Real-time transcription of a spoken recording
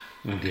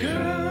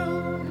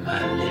Girl,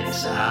 my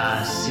lips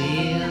are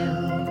sealed.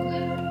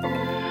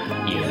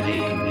 You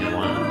make me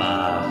wanna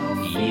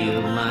barf.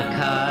 Yield my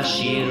car,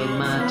 shield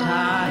my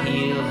tie,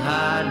 heel,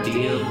 high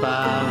deal,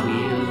 bar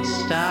wheel,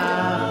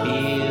 stop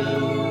you.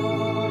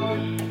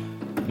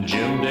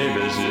 Jim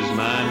Davis is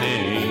my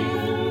name.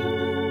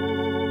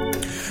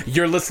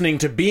 You're listening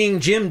to Being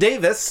Jim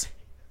Davis.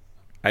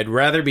 I'd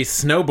rather be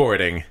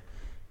snowboarding.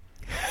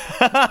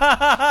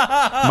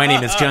 My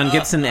name is John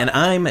Gibson, and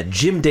I'm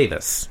Jim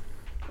Davis.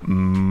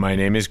 My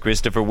name is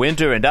Christopher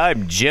Winter, and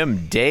I'm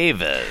Jim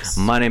Davis.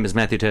 My name is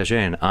Matthew Taché,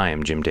 and I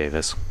am Jim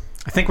Davis.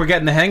 I think we're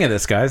getting the hang of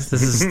this, guys.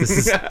 This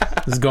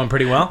is going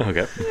pretty well.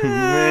 Okay.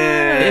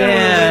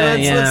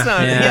 Let's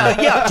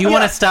not. Do you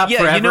want to stop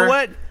forever? You know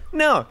what?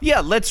 No. Yeah,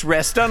 let's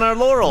rest on our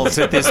laurels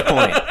at this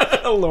point.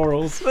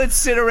 Laurels. Let's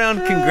sit around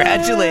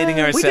congratulating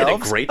ourselves We did a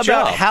great about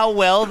job. how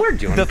well We're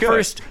doing the good.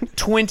 first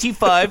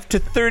 25 to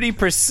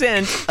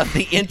 30% of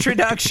the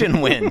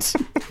introduction went.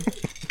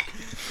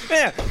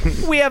 Yeah,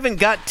 we haven't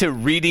got to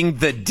reading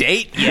the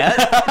date yet,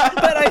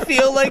 but I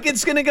feel like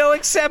it's going to go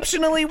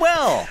exceptionally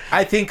well.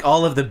 I think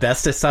all of the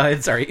best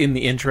asides are in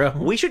the intro.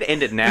 We should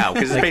end it now,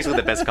 because it's basically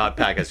the best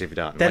podcast you've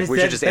done. That we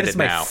should just end is it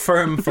my now.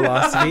 firm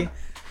philosophy.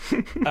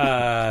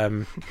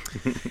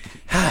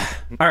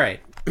 All right.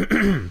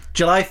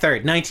 July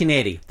 3rd,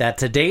 1980.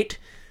 That's a date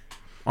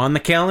on the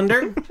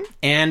calendar,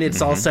 and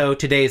it's also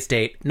today's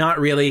date. Not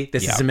really.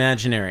 This is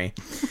imaginary.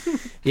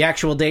 The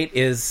actual date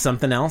is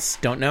something else.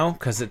 Don't know,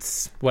 because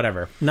it's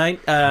whatever.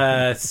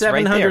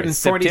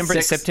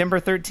 746. September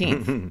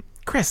 13th.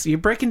 Chris, you're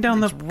breaking down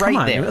the... right Come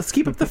on, there. let's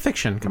keep up the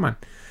fiction. Come on.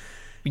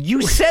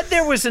 You said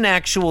there was an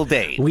actual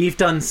date. We've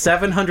done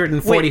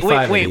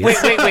 745 Wait. of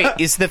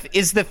these.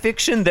 Is the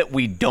fiction that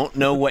we don't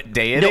know what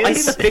day it is? No, I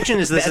think the fiction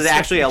is this That's is the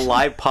actually a fiction.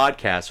 live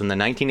podcast from the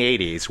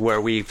 1980s where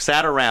we've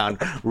sat around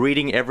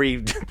reading every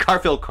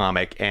Garfield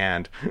comic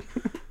and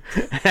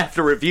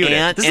after reviewing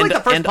it. This is like the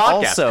first and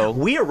podcast. also-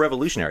 we are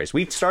revolutionaries.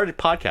 We've started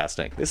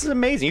podcasting. This is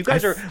amazing. You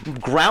guys are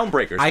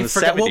groundbreakers. I from the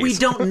forgot. 70s. Well, we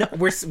don't know.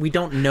 We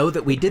don't know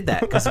that we did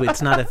that because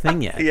it's not a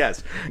thing yet.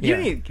 Yes. Yeah.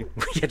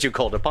 Yet you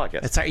called it a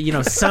podcast. It's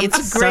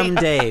It's great.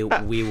 someday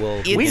we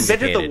will. we invented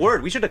indicate the it.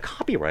 word. We should have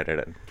copyrighted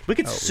it. We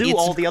could sue It's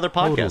all the other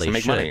podcasts totally and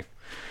make should. money.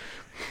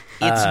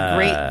 It's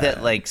great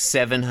that like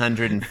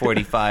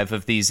 745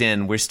 of these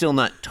in, we're still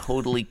not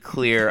totally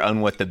clear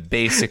on what the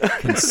basic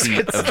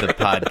conceit of the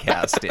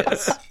podcast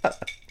is.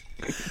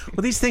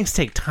 Well, these things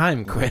take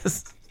time,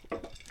 Chris.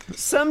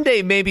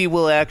 Someday maybe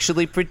we'll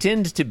actually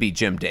pretend to be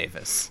Jim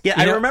Davis. Yeah,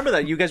 You I know, remember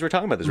that. You guys were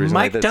talking about this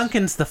recently. Mike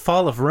Duncan's The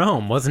Fall of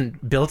Rome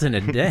wasn't built in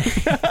a day.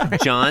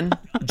 John,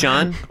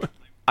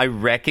 I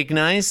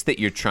recognize that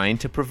you're trying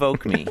to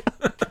provoke me.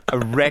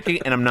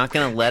 And I'm not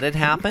going to let it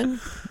happen.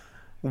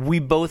 We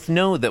both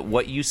know that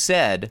what you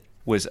said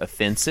was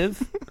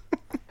offensive.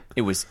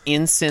 It was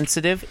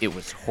insensitive. It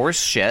was horse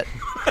shit.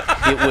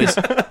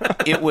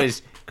 It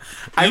was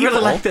I really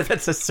evil. like that.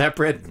 That's a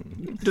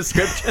separate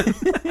description.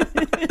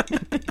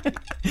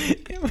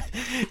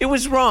 It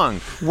was wrong.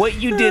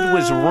 What you did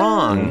was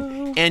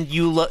wrong, and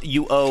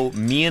you owe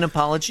me an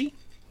apology.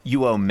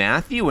 You owe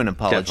Matthew an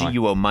apology. Definitely.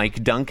 You owe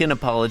Mike Duncan an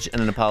apology.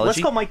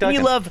 Let's call Mike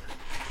Duncan. We love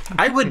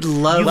I would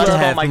love Let's to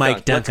call have Mike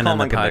Let's Duncan call on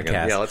the Mike Duncan.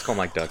 podcast. Yeah, let's call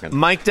Mike Duncan.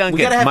 Mike Duncan.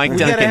 We gotta have- Mike we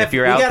Duncan, gotta have- if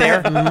you're we out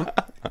gotta there.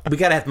 We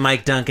gotta have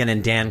Mike Duncan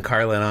and Dan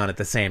Carlin on at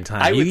the same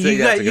time. I would you say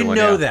that's a good you one,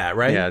 know yeah. that,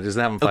 right? Yeah, just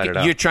have them fight it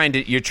out. You're trying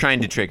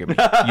to trigger me.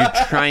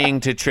 You're trying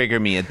to trigger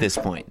me at this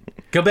point.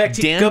 Go back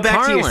to Dan your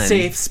Carlin.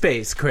 safe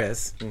space,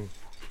 Chris.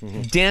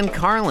 Dan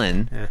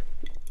Carlin.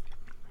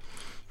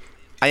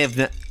 I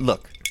have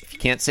look. If you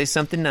can't say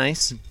something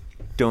nice,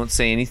 don't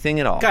say anything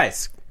at all.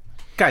 Guys,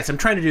 I'm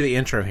trying to do the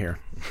intro here.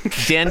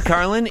 Dan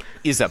Carlin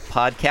is a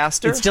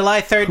podcaster. It's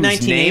July 3rd, whose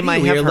 1980. name I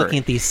We have are heard. looking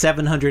at the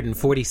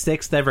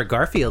 746th ever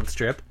Garfield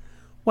strip.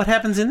 What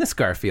happens in this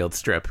Garfield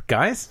strip,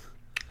 guys?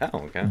 Oh,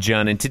 okay.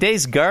 John, in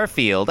today's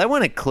Garfield, I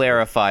want to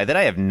clarify that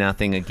I have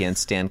nothing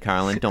against Dan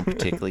Carlin. Don't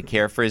particularly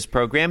care for his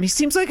program. He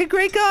seems like a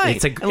great guy.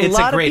 It's a And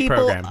lot of great people-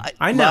 program.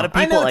 I know. A lot of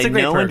I people know it's a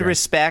great know and program.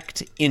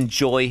 respect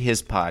enjoy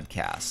his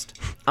podcast.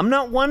 I'm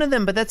not one of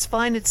them, but that's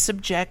fine. It's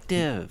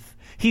subjective.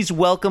 He's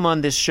welcome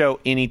on this show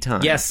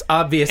anytime. Yes,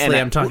 obviously And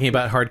I'm talking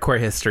about hardcore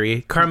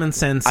history. Common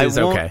sense I is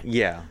won't- okay.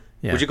 Yeah.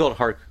 Yeah. Would you call it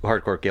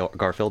hardcore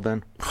Garfield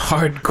then?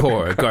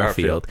 Hardcore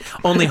Garfield.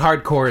 Only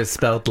hardcore is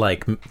spelled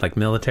like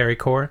military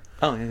core,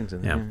 Oh,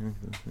 yeah.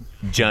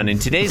 John, in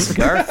today's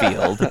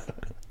Garfield,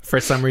 for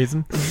some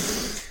reason.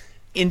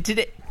 in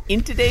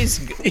today's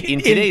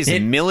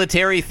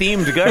military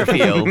themed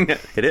Garfield,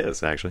 It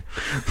is, actually.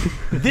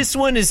 this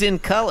one is in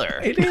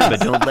color. But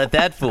don't let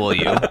that fool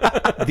you.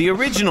 The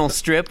original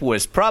strip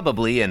was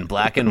probably in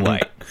black and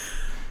white.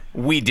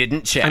 We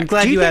didn't check. I'm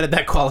glad you added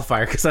that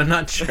qualifier because I'm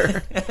not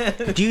sure.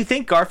 Do you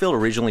think Garfield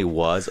originally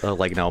was,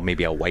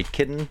 maybe a white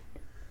kitten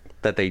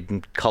that they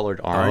colored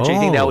orange? Do you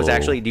think that was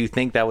actually, do you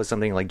think that was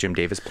something like Jim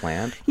Davis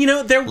planned? You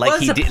know, there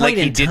was a point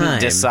in didn't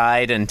time.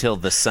 decide until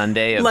the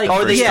Sunday of Like, the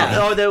or first yeah.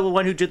 day. Or the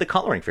one who did the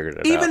coloring figured it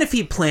out. Even if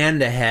he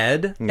planned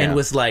ahead Yeah. and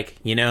was like,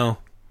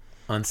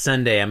 On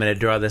Sunday, I'm going to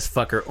draw this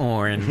fucker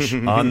orange.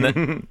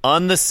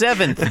 On the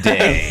seventh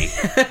day,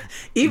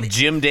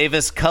 Jim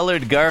Davis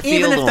colored Garfield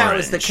Even if orange. that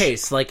was the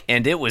case, like,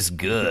 And it was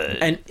good.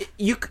 and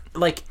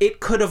it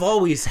could have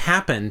always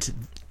happened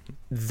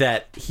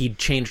that he'd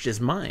changed his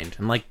mind,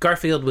 and like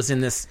Garfield was in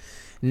this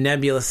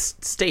nebulous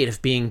state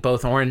of being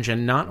both orange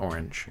and not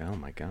orange. Oh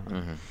my god.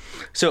 Mm-hmm.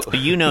 So But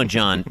you know,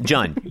 John,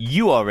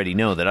 you already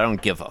know that I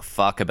don't give a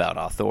fuck about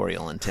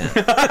authorial intent.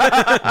 But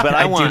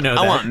I want know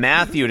that. want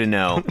Matthew to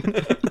know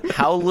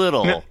how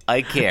little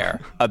I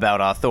care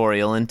about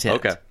authorial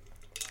intent. okay.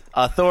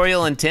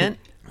 Authorial intent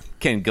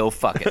can go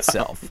fuck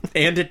itself,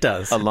 And it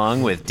does.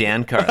 along with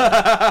Dan Carlin.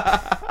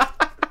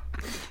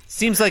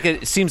 Seems like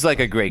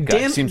a great guy.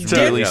 Dan- Seems Dan-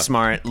 really yeah.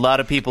 smart. A lot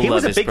of people He love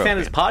was a his big fan program.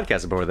 of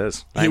his podcast before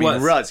this. He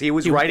was. He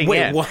was He- writing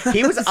wait, in. what?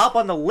 He was up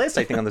on the list,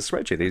 I think, on the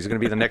spreadsheet. He's going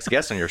to be the next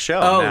guest on your show.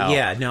 Oh now.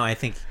 yeah, no, I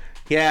think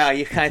Yeah,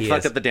 you kind He of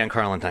fucked is. up the Dan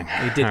Carlin thing.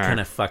 we did kind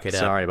of fuck it up.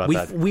 Sorry about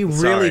that. We really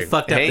Sorry.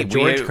 fucked up Hey, the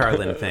George we-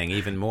 Carlin thing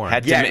even more.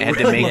 Had to, Yeah, had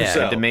to really make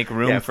so. had to make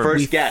room Yeah, for first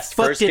we guest.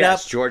 fucked First it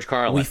guest, up. George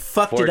Carlin. We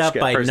fucked it up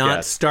by First not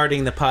guest.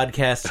 starting the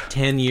podcast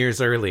 10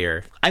 years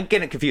earlier. I'm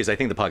getting confused. I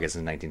think the podcast is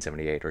in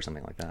 1978 or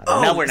something like that.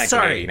 Oh, now we're in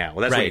sorry. 1980 now.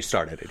 Well, that's when Right. you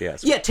started it,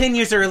 yes. Yeah, 10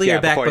 years earlier, Yeah,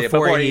 back before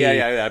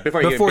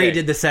he before you-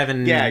 did the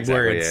 7 Yeah, exactly,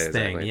 words yeah, exactly,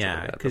 thing. exactly,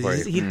 Yeah, yeah, because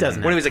before he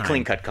doesn't. When he have was a time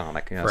clean cut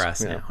comic. Yes. for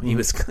us Yeah. now. He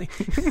was clean.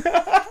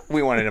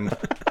 We wanted him.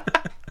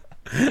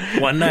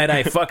 One night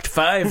I fucked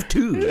 5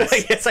 twos.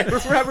 Yes, I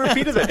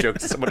repeated that joke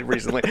to somebody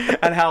recently,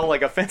 and how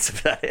like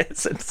offensive that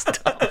is and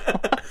stuff.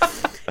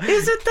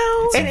 Is it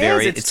though? It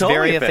very, is. it's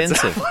totally very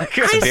offensive. I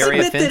It's very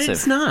submit that offensive.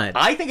 it's not.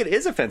 I think it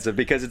is offensive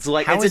because it's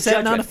like How it's is a that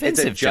judgment. not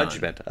offensive, It's a John?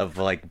 judgment of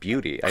like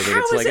beauty. I think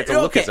How it's is like it's a it?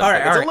 lookism. Okay, all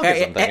right, It's a all right.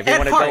 lookism thing. If you At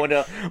want to heart- go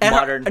into at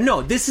modern, heart-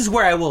 no, this is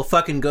where I will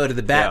fucking go to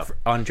the bat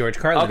Yeah. on George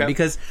Carlin Okay.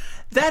 because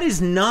that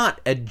is not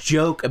a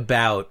joke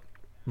about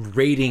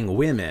rating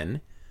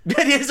women. it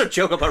is a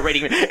joke about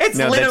rating. It's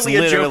No, that's literally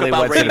a joke literally about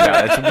what's rating. it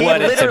about. That's He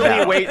what it's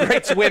literally about.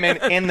 rates women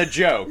in the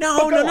joke. No,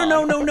 But go no, on.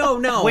 no, no, no,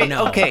 no. Wait,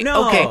 no, okay,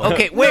 no.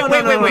 okay. Wait, No,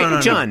 no, no, no, wait, no, no.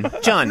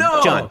 John.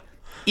 No.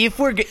 If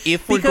we're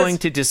Because going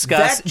to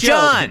discuss that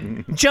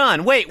joke-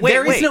 John, wait.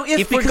 There is no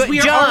if we're because we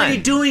are John, already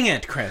doing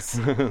it, Chris.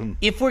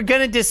 if we're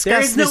going to There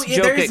discuss is no this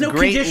joke there is at no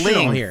great conditional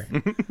length, here.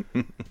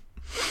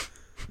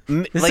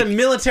 This is a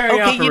military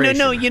okay,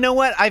 operation. you know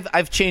what?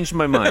 I've changed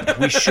my mind.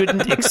 We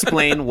shouldn't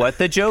explain what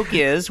the joke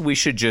is. We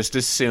should just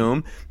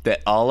assume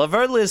that all of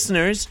our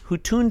listeners who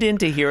tuned in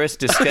to hear us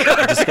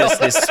discuss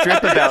this strip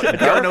about I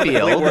don't know the complete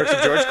Garfield works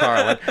of George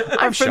Carlin.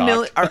 I'm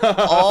shocked. are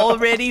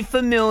already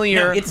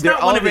familiar. No, it's They're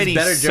not one of his already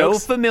better so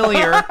jokes.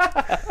 familiar.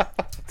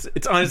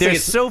 It's honestly They're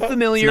it's so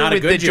familiar not a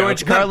with good the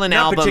George joke. Carlin Not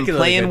album particularly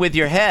playing good. with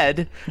your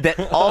head that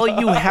all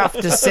you have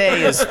to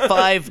say is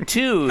 5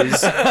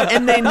 twos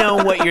and they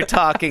know what you're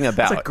talking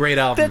about. It's a great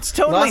album. That's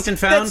totally Lost and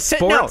Found, that's,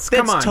 Sports. No,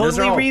 Come that's on, those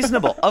totally are all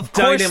reasonable. Of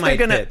course they're Dynamite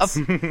gonna. Pits.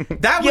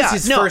 Of, That was yeah,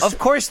 his no, first. of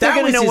course they're that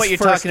gonna was know his what you're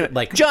first, talking about.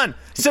 Like John,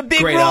 it's a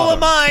big great rule album. of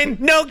mine.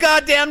 No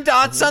goddamn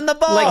dots on the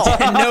ball. like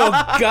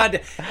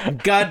no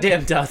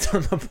goddamn dots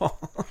on the ball.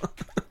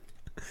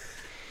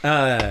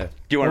 Do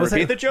you want to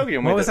repeat the joke?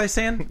 What was I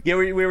saying? Yeah,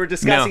 we were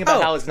discussing No.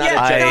 about how it's not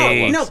yeah, a joke.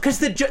 I- no, because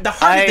the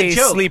heart of I the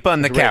joke. sleep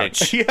on the Rating.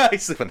 couch. Yeah, I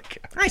sleep on the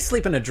couch. I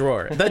sleep in a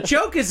drawer. The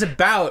joke is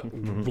about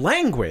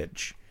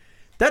language.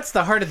 That's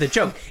the heart of the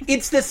joke.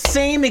 It's the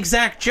same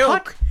exact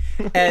joke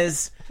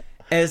as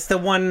the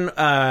one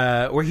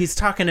where he's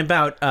talking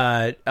about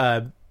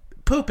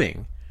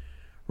pooping,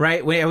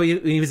 right? When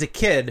he was a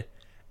kid,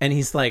 and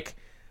he's like,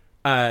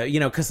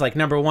 because like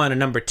number 1 and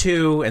number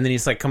 2, and then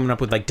he's like coming up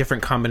with like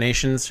different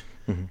combinations.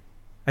 Mm-hmm.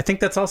 I think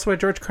that's also a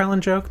George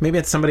Carlin joke. Maybe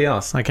it's somebody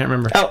else. I can't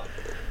remember. Oh.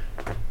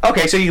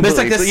 Okay, so you It's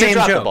like the so same you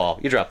dropped joke. the ball.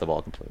 You dropped the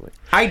ball completely.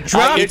 I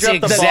dropped It's the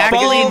exactly-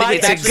 ball.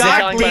 it's It's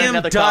exactly goddamn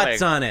another dots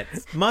comic. on it,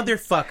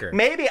 motherfucker.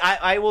 Maybe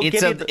I will give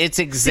you. It's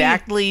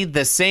exactly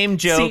the same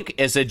joke See-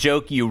 as a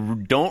joke you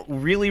don't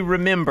really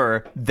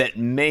remember that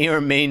may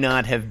or may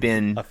not have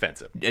been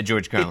offensive. a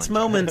George Carlin. It's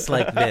moments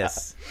like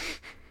this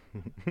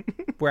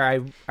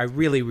where I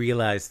really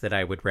realized that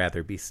I would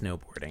rather be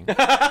snowboarding.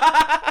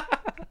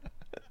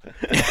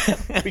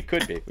 We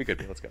could be.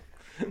 Let's go.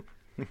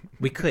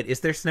 We could. Is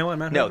there snow on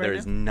Mount No, Hope right there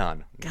is now?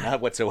 none.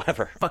 Not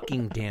whatsoever.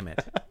 Fucking damn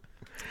it.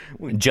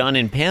 John,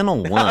 in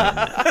panel 1,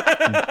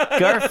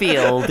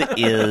 Garfield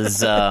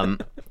is...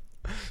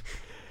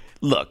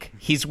 Look,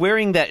 he's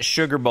wearing that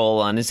sugar bowl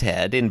on his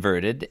head,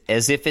 inverted,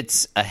 as if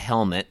it's a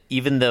helmet,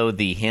 even though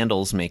the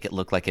handles make it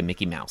look like a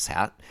Mickey Mouse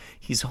hat.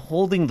 He's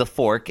holding the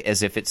fork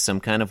as if it's some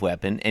kind of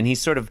weapon, and he's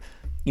sort of,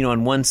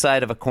 on one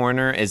side of a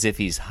corner as if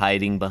he's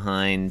hiding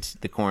behind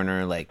the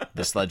corner, like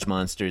the sludge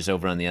monster's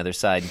over on the other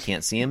side, you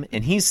can't see him.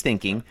 And he's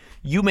thinking,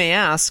 you may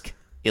ask,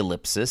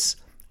 ellipsis,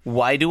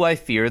 why do I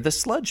fear the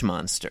sludge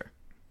monster?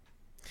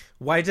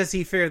 Why does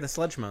he fear the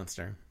sludge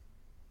monster?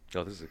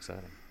 Oh, this is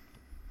exciting.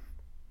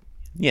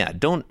 Yeah,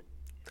 don't...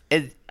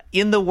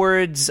 In the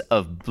words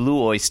of Blue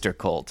Oyster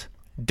Cult,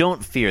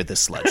 don't fear the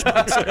sludge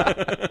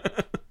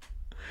monster.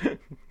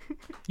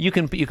 You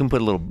can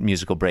put a little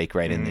musical break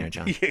right in there,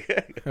 John.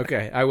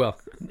 Okay, I will.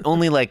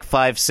 only like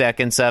 5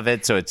 seconds of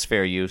it, so it's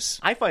fair use.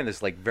 I find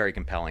this like very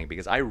compelling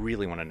because I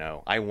really want to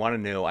know. I want to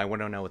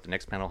know what the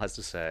next panel has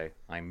to say.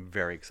 I'm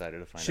very excited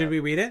to find out. Should we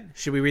read it?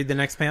 Should we read the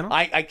next panel?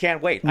 I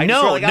can't wait. I just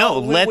No, feel like, no. oh,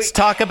 Let's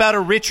talk about a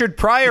Richard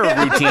Pryor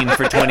routine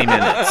for 20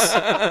 minutes.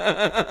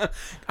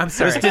 I'm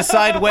sorry. Let's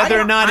decide whether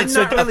or not I'm it's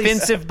not really-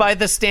 offensive by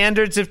the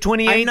standards of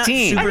I'm not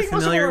 2018. super think it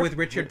was familiar more- with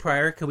Richard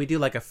Pryor. Could we do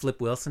like a Flip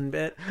Wilson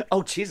bit?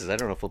 Oh Jesus, I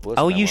don't know if Flip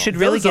Wilson Oh, that you well. should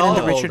really Those get all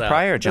into hold Richard up.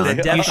 Pryor, Those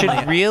John. You should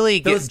definitely- really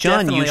those get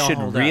John. You definitely all should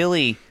hold up.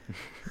 really,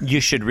 you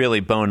should really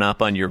bone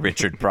up on your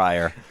Richard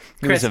Pryor.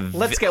 He Chris, was a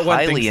let's get one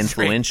thing highly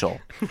straight.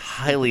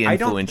 highly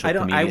influential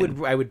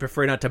comedian. I would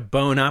prefer not to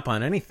bone up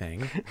on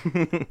anything.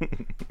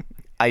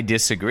 I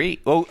disagree.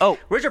 Oh,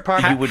 Richard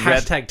Pryor. You would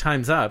rather- Hashtag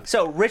time's up.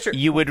 So Richard,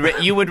 you would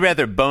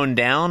rather bone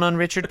down on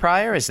Richard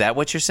Pryor? Is that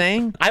what you're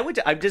saying?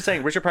 I'm just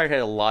saying Richard Pryor had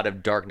a lot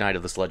of Dark Knight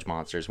of the Sludge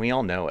Monsters. We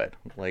all know it.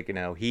 Like, you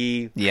know,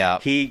 he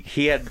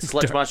had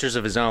sludge monsters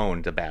of his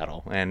own to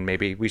battle, and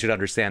maybe we should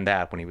understand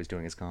that when he was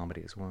doing his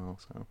comedy as well.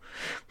 So,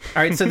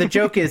 All right, so the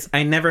joke is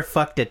I never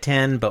fucked a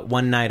 10, but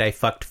one night I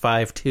fucked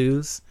 5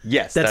 2s.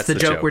 yes, That's the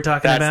joke we're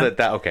talking about?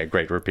 Okay,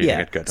 great. Repeating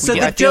it. Good. So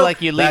Yeah, the I feel joke-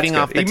 like you're leaving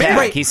that's off good. the tag.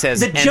 Right. He says,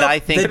 The and joke- I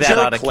think the that joke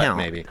ought to clip, count.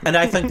 maybe. And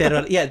I think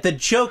that, the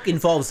joke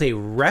involves a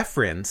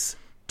reference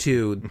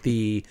to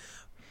the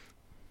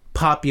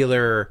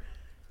popular,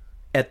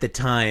 at the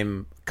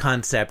time,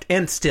 concept,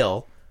 and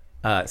still,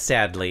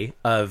 sadly,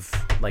 of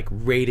like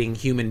rating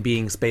human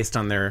beings based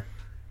on their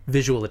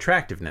visual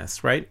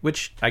attractiveness, right?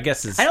 Which I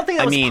guess is... I don't think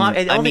that I was. mean- I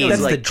don't I think mean- it was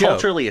That's the like joke.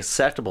 culturally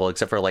acceptable,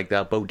 except for like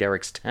Bo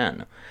Derek's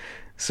 10.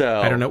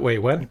 So I don't know. Wait,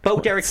 what? Bo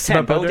Derek's What's 10.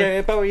 about Bo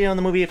Derek? You know,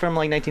 the movie from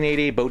like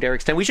 1980, Bo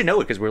Derek's 10. We should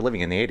know it because we're living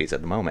in the 80s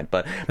at the moment.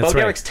 But Bo right.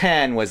 Derek's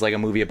 10 was like a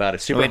movie about a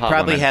super It hot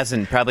probably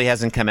woman.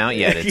 hasn't come out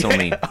yet. It's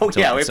only we it's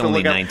have to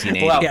only look up-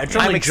 1980. Well, Yeah, it's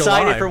I'm only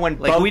excited July. for when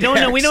Like Bo we don't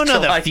know the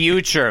Derek's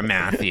future,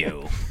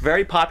 Matthew.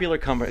 very popular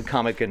comic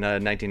in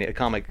 1980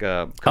 comic.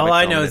 All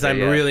I film know is that I'm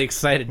they, really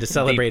excited to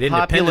celebrate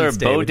popular Independence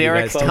Day Bo with you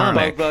Derek guys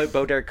tomorrow. comic.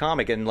 Bo Derek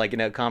comic and like, you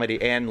know,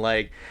 comedy and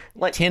like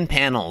 10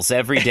 panels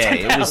every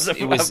day. It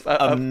was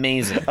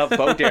amazing. of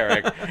Bo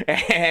Derek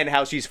and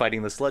how she's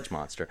fighting the sludge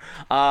monster.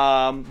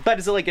 But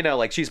it's like, you know,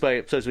 like she's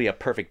supposed to be a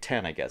perfect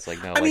 10, I guess.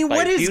 Like, no, I mean, by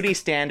what is- beauty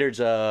standards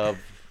of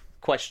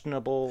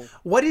questionable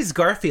What is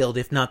Garfield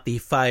if not the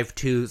 5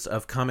 2s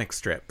of comic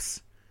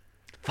strips?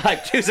 5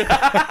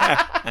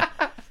 2s.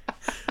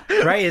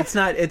 Right? It's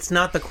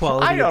not the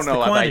quality. I don't it's know the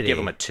if quantity. I'd give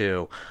him a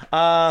 2.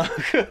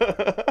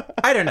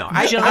 I don't know.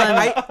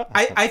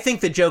 I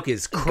think the joke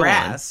is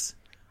crass.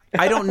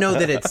 I don't know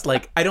that it's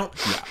like I don't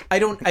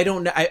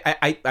know.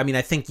 I mean,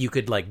 I think you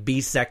could like be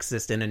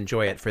sexist and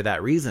enjoy it for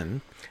that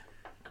reason.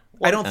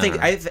 I don't think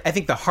I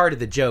think the heart of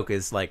the joke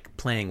is like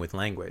playing with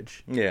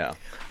language. Yeah.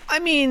 I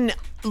mean,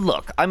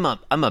 look, I'm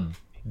a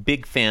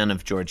big fan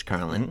of George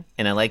Carlin,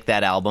 and I like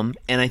that album,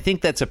 and I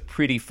think that's a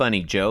pretty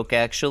funny joke,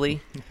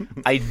 actually.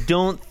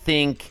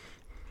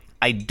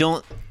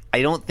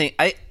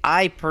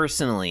 I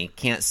personally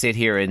can't sit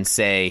here and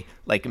say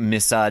like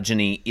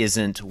misogyny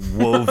isn't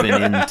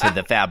woven into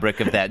the fabric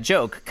of that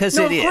joke, because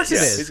No, it of course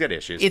is. it is. He's got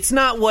issues. It's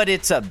not what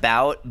it's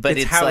about, but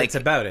It's it's how like it's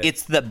about it.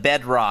 It's the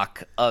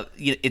bedrock of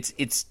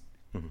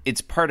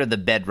it's part of the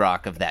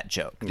bedrock of that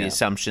joke. The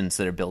assumptions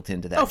that are built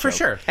into that. Oh, for joke.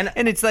 sure.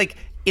 And it's like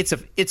it's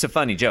a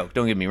funny joke.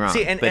 Don't get me wrong.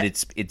 See, and- but and-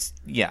 it's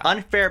yeah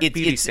Unfair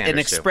beauty It's an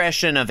standards, too.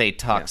 expression of a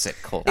toxic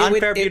culture.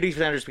 Unfair beauty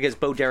standards because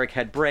Bo Derek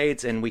had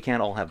braids and we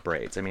can't all have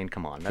braids. I mean,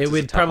 come on. That's It just a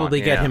would tough probably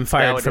one. get Yeah. him That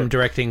fired would- from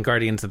directing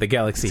Guardians of the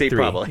Galaxy See, 3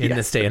 probably, in yes.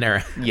 this day and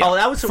era. Yeah. Oh,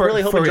 that was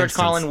really hoping for George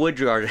instance. Colin would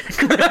Guardians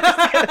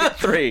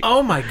 3.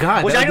 Oh my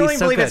god! Which that I would don't be even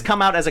so believe good. has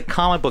come out as a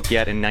comic book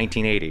yet in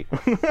 1980.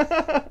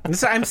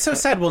 I'm so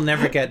sad we'll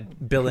never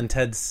get Bill and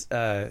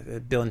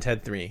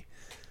Ted 3.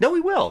 No, we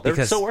will. They're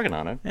Because- still working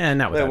on it.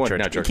 Not without Well, George.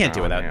 not You can't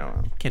do Carlin, without.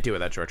 yeah. Can't do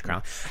without George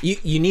Carlin.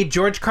 You need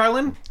George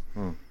Carlin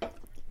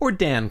or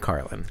Dan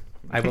Carlin.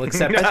 I will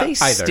accept Are they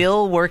either.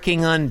 still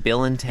working on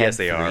Bill and Ted Yes,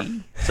 they 3? are.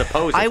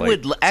 Supposedly. I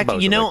would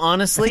actually, you know, I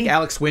honestly, think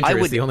Alex Winter I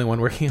is would, the only one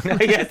working on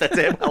it. yes, that's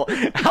it. Well,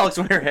 Alex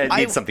Winterhead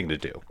needs something to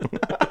do.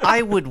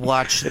 I would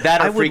watch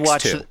That or I would Freaks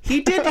watch. too. He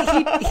did.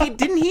 He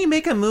didn't he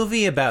make a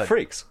movie about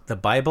Freaks. the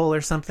Bible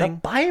or something?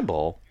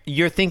 Bible.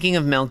 You're thinking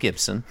of Mel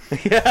Gibson.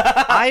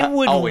 I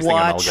would Always thinking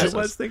of Mel watch.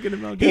 Gibson. thinking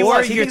about. He Or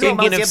was. He you're thinks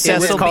about thinking Mel of Gibson. It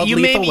was Cecil. called You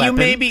Lethal may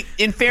Weapon. be.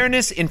 In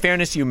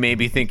fairness, you may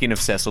be thinking of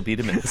Cecil B.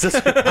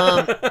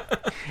 DeMille.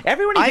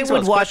 Everyone he I thinks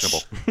would about is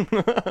watch.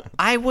 questionable.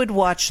 I would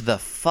watch the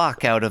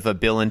fuck out of a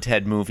Bill and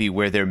Ted movie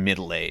where they're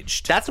middle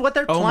aged. That's what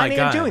they're Oh my planning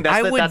on God. doing.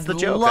 I would That's the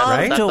joke. love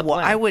That's to. the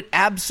plan. I would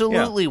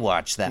absolutely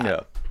watch that.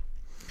 Yeah.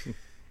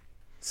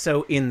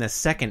 So in the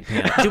second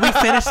panel, did we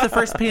finish the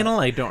first panel?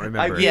 I don't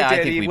remember. Yeah,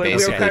 I think we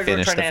basically were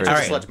finished trying the to answer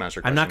first the one. Sludge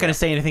Monster I'm not question, going to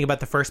say anything about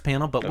the first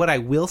panel, but what I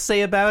will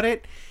say about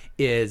it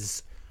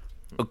is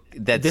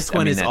That's, this I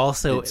one mean, is that-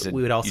 also it's a-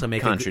 we would also you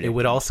make contradict it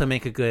would me. also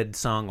make a good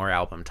song or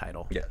album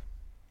title. Yeah.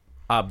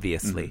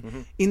 Obviously.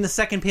 Mm-hmm. In the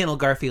second panel,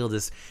 Garfield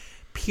is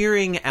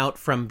peering out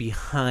from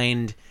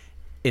behind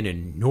an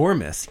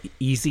enormous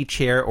easy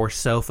chair or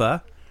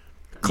sofa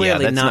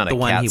Clearly that's not the a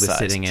one he was cat-sized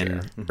sitting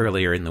chair. in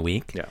earlier in the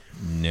week. Yeah.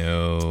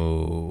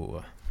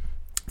 No.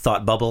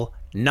 Thought bubble.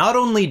 Not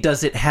only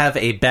does it have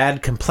a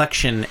bad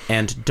complexion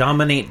and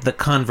dominate the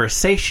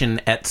conversation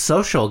at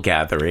social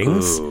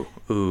gatherings. Ooh,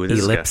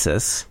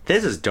 Ellipsis.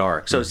 This is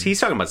dark. So he's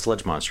talking about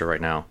Sludge Monster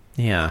right now.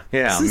 Yeah.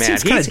 Yeah, This man.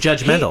 seems kind of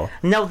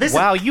judgmental.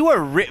 Wow, you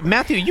are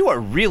Matthew. You are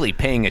really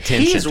paying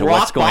attention to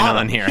what's going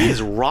on here. He is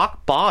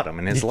rock bottom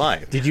in his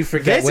life. Did you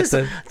forget what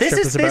the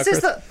strip is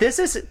about,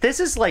 Chris? This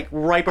is like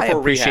right before I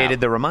appreciated rehab.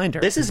 the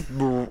reminder. This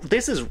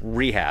is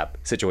rehab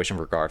situation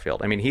for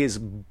Garfield. I mean, he is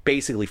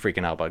basically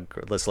freaking out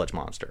about the Sludge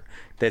Monster.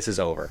 This is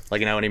over. Like,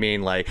 you know what I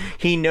mean? Like,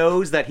 he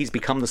knows that he's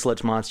become the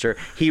Sludge Monster.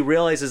 He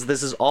realizes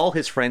this is all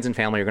his friends and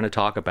family are going to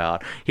talk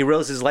about. He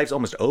realizes his life's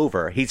almost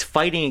over. He's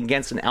fighting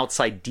against an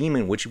outside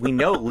demon, which we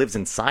know lives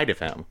inside of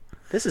him.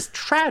 This is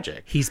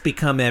tragic. He's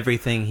become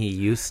everything he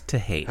used to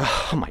hate.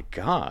 Oh my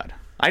god.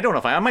 I don't know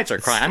if I might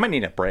start crying. I might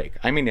need a break.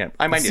 I might need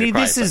to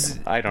cry.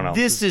 I don't know.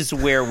 This is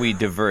where we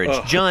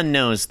diverge. John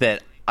knows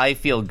that I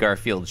feel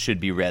Garfield should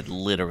be read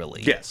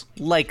literally. Yes.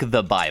 Like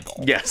the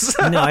Bible. Yes.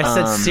 No, I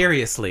said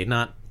seriously,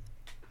 not.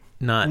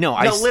 No,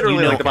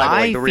 literally like the Bible,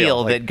 like the real,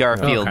 feel like- that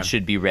Garfield Okay.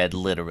 should be read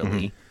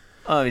literally.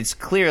 It's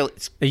clear. You're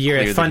clear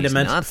a that he's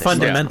not this.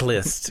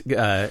 fundamentalist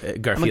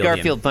Garfieldian. I'm a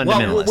Garfield Well,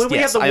 fundamentalist. when we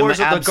yes, have the wars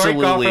I'm of the great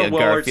absolutely Garfield a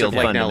wars Garfield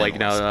of like now, like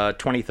fundamentalist.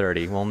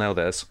 2030, we'll know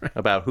this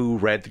about who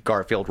read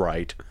Garfield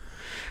right.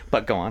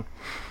 But go on.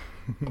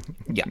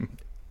 Yeah.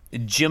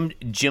 Jim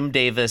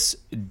Davis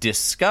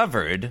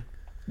discovered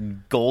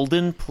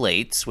golden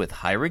plates with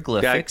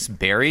hieroglyphics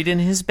buried in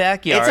his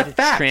backyard, It's a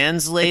fact.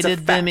 translated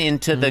It's a them fact.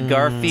 into the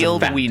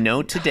Garfield fact. we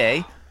know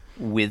today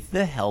with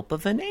the help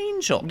of an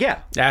angel. Yeah.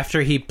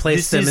 After he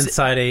placed This them is-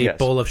 inside a Yes.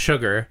 bowl of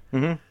sugar.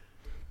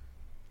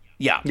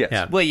 Yeah. Yes.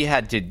 Yeah. Well, you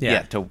had to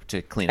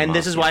to clean them And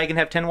this off, is yeah. why I can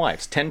have 10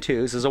 wives. 10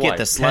 twos is a Get wife.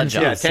 the sludge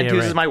 10 out. Yeah, 10 twos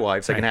right. is my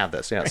wife, so I can have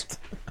this. Yes.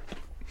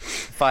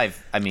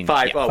 5. I mean,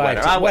 5. yeah. Oh,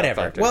 Whatever.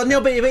 whatever. Whatever. Well, no,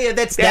 but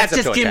that's That's up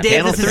just to a Jim 10.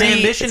 Panel Davis' 3,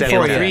 ambition it's for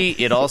panel you. 3,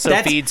 it also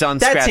feeds on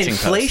that's scratching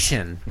posts.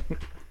 inflation.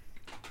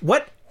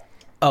 What?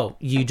 Oh,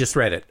 you just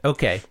read it.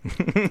 Okay.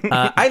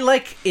 I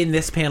like in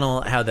this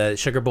panel how the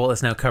sugar bowl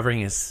is now covering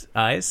his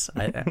eyes.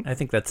 I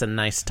think that's a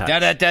nice touch. Da,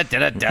 da, da,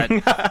 da, da,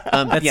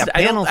 da. Yeah,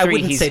 I panel 3,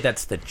 wouldn't say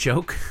that's the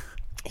joke.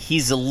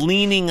 he's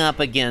leaning up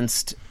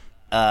against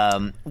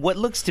what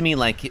looks to me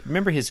like,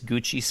 remember his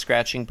Gucci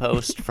scratching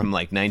post from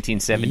like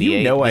 1978?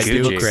 You know I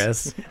do,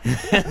 Gucci's.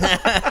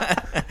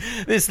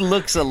 Chris. This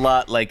looks a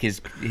lot like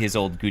his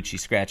old Gucci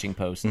scratching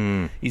post.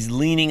 He's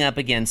leaning up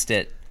against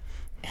it,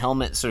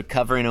 helmet sort of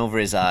covering over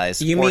his eyes.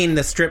 You fork mean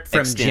the strip from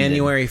extended.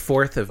 January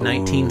 4th of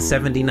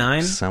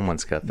 1979?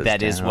 Someone's got this.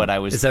 That is down. what I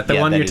was. Is that the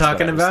yeah, one that you're is what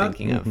talking I was about?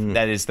 thinking of.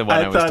 That is the one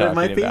I I was thought it talking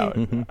might be.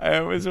 about. I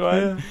was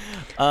one.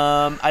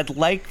 I'd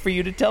like for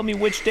you to tell me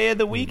which day of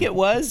the week it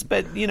was,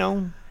 but You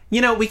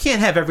know, we can't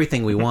have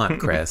everything we want,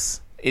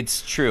 Chris.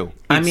 it's true.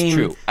 It's I mean-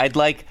 true. I'd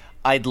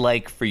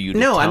like for you to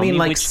No, tell I mean, me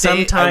like, which day.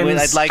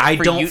 sometimes I'd like I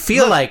for don't you,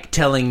 feel look, like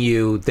telling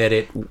you that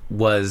it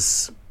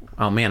was...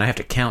 Oh, man, I have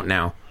to count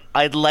now.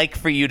 I'd like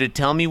for you to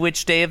tell me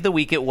which day of the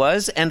week it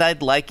was, and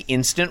I'd like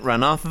instant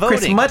runoff voting.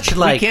 Chris, much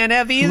like... we can't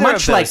have either Much of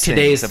those like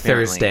today's things,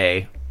 apparently.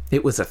 Thursday.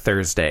 It was a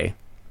Thursday.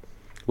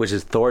 Which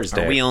is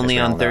Thursday. Are we only as we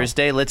all on know.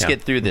 Thursday? Let's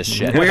get through this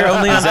shit. We're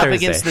only on He's up Thursday.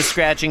 against the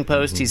scratching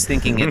post. He's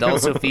thinking it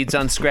also feeds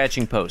on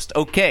scratching post.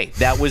 Okay,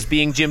 that was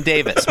being Jim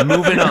Davis.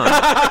 Moving on.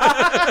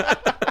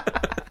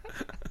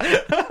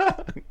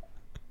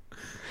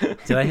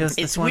 Did I host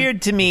this It's one?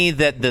 weird to me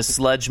that the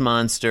sludge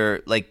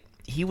monster, like,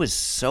 he was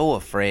so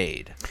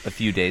afraid a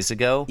few days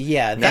ago.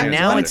 Yeah, that and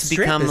now one it's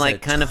strip become is like a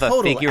kind of a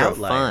total figure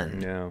outlier. of fun.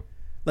 No.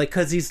 Like,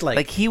 because he's like...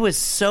 Like, he was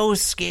so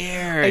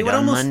scared I would on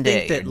almost Monday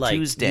think that, and like,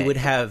 Tuesday. you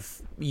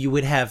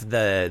would have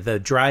the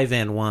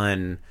drive-in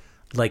one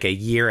like a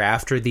year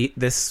after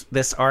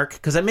this arc,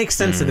 because that makes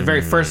sense. The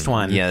very first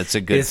one, Yeah, that's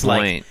a good is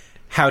like point.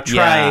 how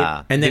try,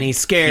 Yeah. and then he's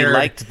scared. He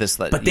liked this,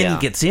 but then yeah.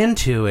 he gets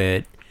into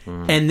it,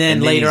 and then And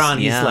then later he's- on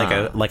he's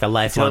yeah. like a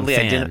lifelong Totally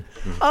fan.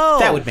 Oh,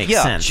 That would make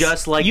yeah. sense.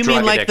 Just like You drug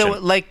mean like addiction.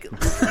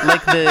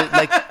 the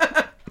like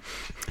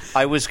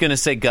I was gonna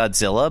say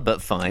Godzilla,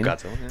 but fine.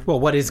 Godzilla, yeah. Well,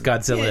 what is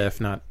Godzilla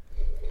if not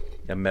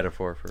A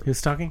metaphor for...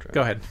 who's talking?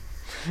 Go ahead.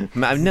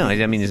 No,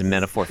 I mean it's a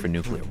metaphor for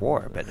nuclear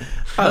war, but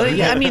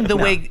yeah, I mean the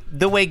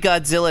way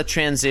Godzilla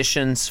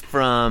transitions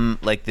from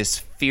like this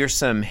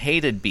fearsome,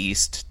 hated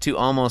beast to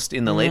almost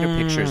in the later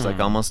pictures like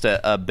almost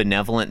a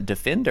benevolent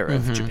defender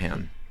of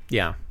Japan.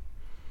 Yeah.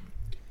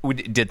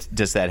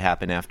 Does that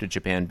happen after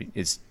Japan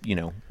is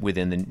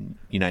within the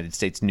United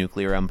States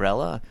nuclear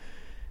umbrella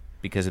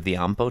because of the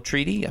Ampo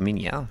Treaty? I mean,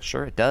 yeah,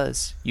 sure it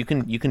does. You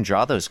can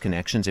draw those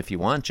connections if you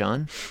want,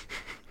 John.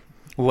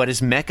 What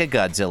does Mecha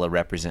Godzilla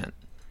represent?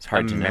 It's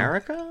hard to know.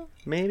 America?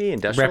 Maybe?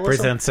 Industrialism?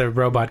 Represents a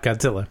robot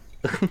Godzilla.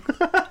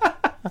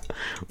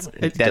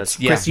 That's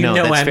Chris, you know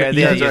that's I'm- fair.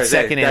 you know- Your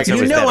second that- answer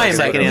you was know better. I'm-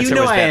 Second you answer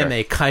know was I better. am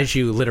a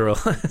kaiju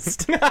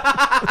literalist.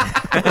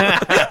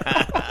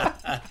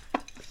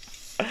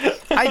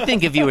 I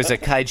think of you as a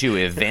kaiju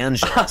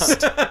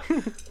evangelist.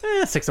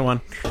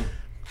 6-1.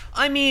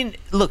 I mean,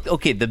 look,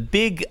 okay,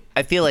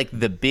 I feel like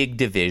the big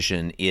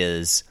division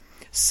is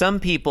some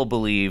people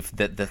believe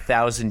that the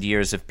 1,000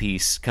 years of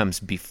peace comes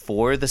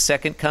before the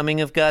second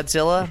coming of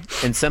Godzilla,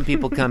 and some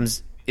people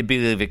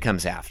believe it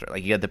comes after.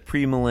 Like, you got the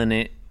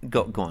premillennial...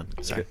 Go on.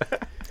 Sorry.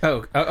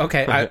 Oh,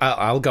 okay.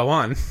 I'll go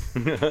on.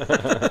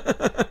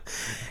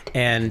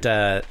 And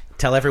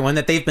tell everyone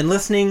that they've been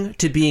listening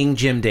to Being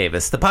Jim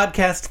Davis, the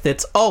podcast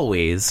that's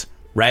always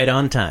right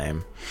on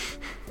time.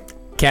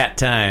 Cat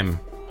time.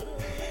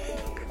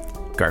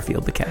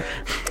 Garfield the cat.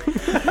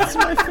 That's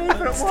my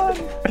favorite one.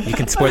 You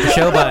can support the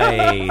show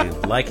by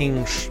liking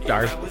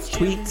our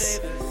tweets.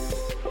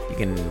 You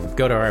can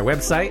go to our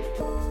website.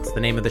 It's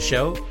the name of the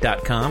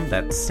show.com.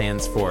 That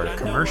stands for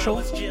commercial,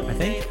 I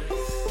think.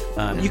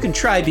 You can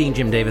try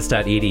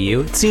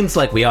beingjimdavis.edu. It seems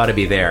like we ought to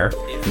be there,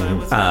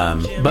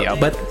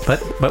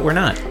 but we're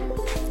not.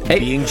 Hey,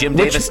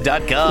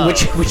 beingjimdavis.com,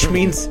 which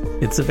means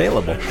it's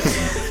available.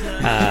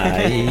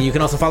 You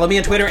can also follow me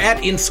on Twitter at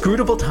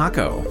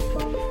inscrutableTaco.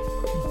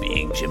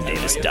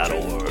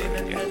 beingjimdavis.org.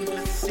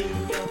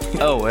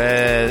 Oh,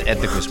 at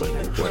the Goose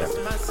Window, whatever.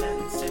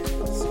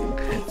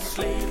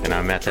 And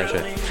I'm Matt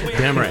Tesha.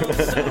 Damn right.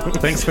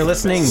 Thanks for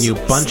listening, you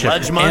bunch of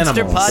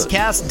animals.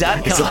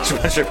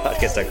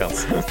 SludgeMonsterPodcast.com.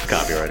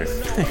 Copywriter.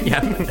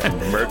 Yeah.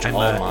 Merch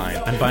all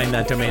mine. I'm buying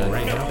that domain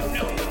right now.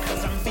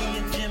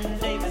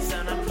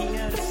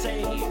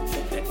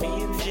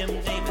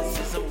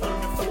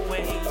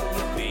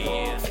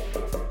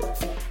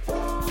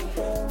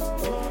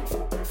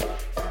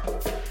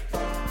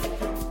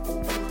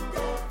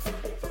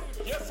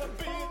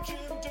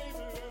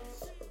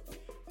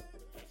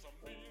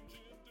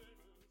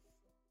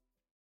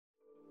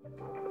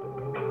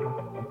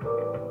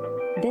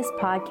 This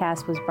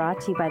podcast was brought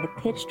to you by the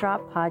Pitch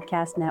Drop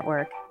Podcast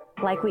Network.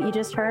 Like what you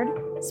just heard?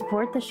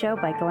 Support the show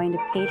by going to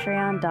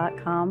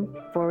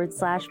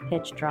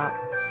patreon.com/Pitch Drop.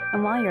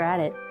 And while you're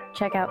at it,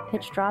 check out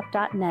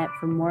pitchdrop.net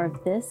for more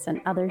of this and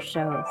other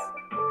shows.